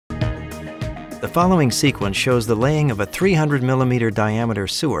The following sequence shows the laying of a 300 millimeter diameter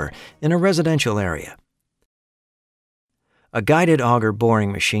sewer in a residential area. A guided auger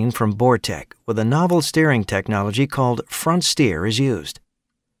boring machine from Bohrtec with a novel steering technology called front steer is used.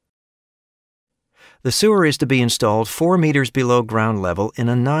 The sewer is to be installed 4 meters below ground level in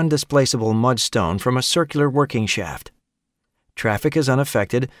a non-displaceable mudstone from a circular working shaft. Traffic is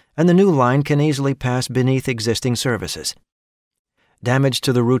unaffected, and the new line can easily pass beneath existing services. Damage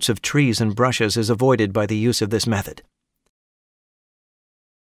to the roots of trees and brushes is avoided by the use of this method.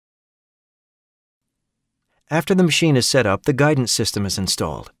 After the machine is set up, the guidance system is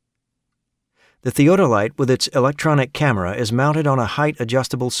installed. The theodolite with its electronic camera is mounted on a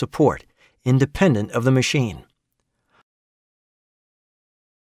height-adjustable support, independent of the machine.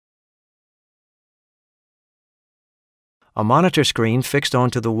 A monitor screen fixed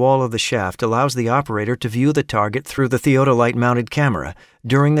onto the wall of the shaft allows the operator to view the target through the theodolite-mounted camera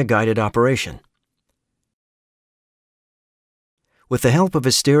during the guided operation. With the help of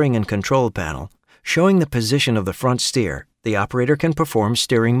a steering and control panel, showing the position of the front steer, the operator can perform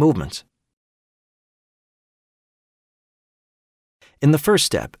steering movements. In the first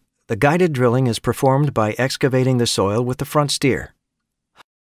step, the guided drilling is performed by excavating the soil with the front steer.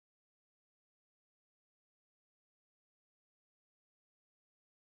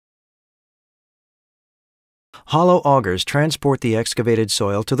 Hollow augers transport the excavated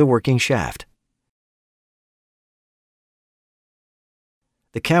soil to the working shaft.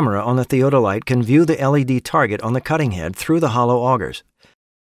 The camera on the theodolite can view the LED target on the cutting head through the hollow augers,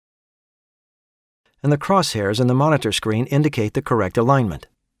 and the crosshairs in the monitor screen indicate the correct alignment.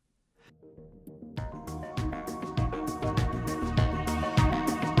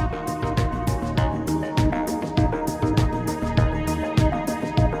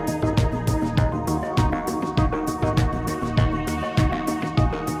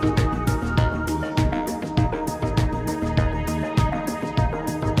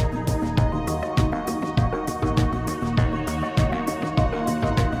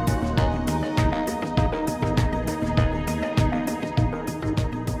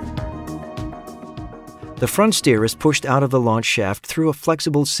 The front steer is pushed out of the launch shaft through a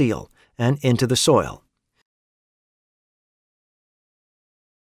flexible seal and into the soil.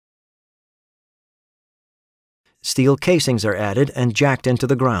 Steel casings are added and jacked into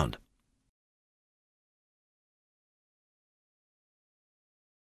the ground.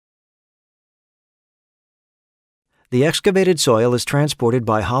 The excavated soil is transported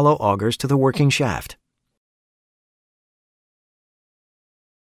by hollow augers to the working shaft.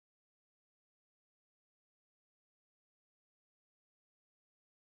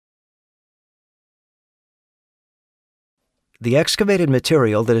 The excavated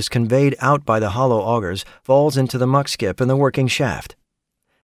material that is conveyed out by the hollow augers falls into the muck skip in the working shaft.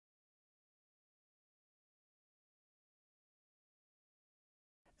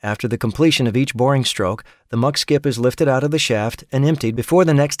 After the completion of each boring stroke, the muck skip is lifted out of the shaft and emptied before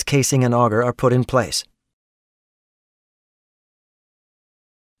the next casing and auger are put in place.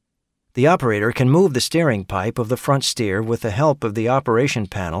 The operator can move the steering pipe of the front steer with the help of the operation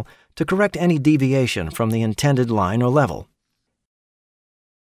panel to correct any deviation from the intended line or level.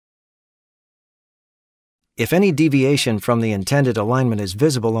 If any deviation from the intended alignment is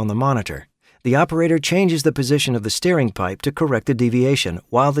visible on the monitor, the operator changes the position of the steering pipe to correct the deviation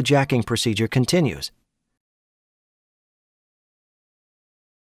while the jacking procedure continues.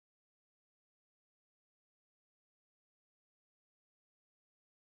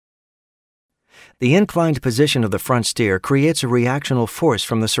 The inclined position of the front steer creates a reactional force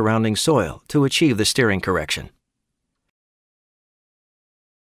from the surrounding soil to achieve the steering correction.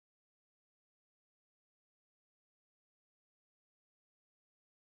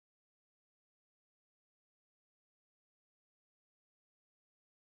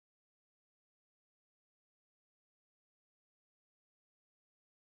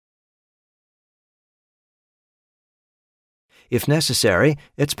 If necessary,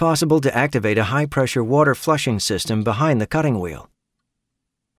 it's possible to activate a high-pressure water flushing system behind the cutting wheel.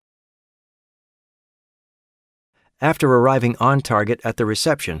 After arriving on target at the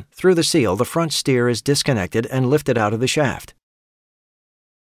reception, through the seal, the front steer is disconnected and lifted out of the shaft.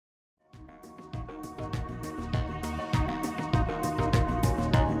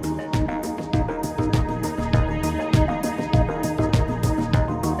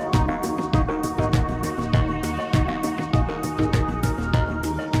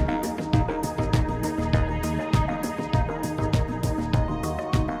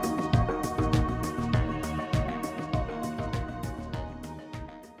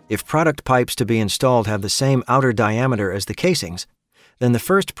 If product pipes to be installed have the same outer diameter as the casings, Then the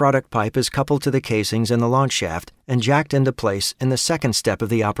first product pipe is coupled to the casings in the launch shaft and jacked into place in the second step of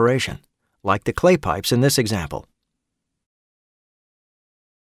the operation, like the clay pipes in this example.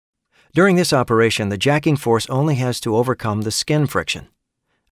 During this operation, the jacking force only has to overcome the skin friction.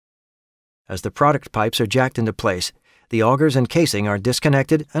 As the product pipes are jacked into place, the augers and casing are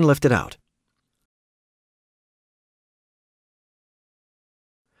disconnected and lifted out.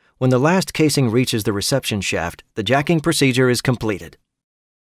 When the last casing reaches the reception shaft, the jacking procedure is completed.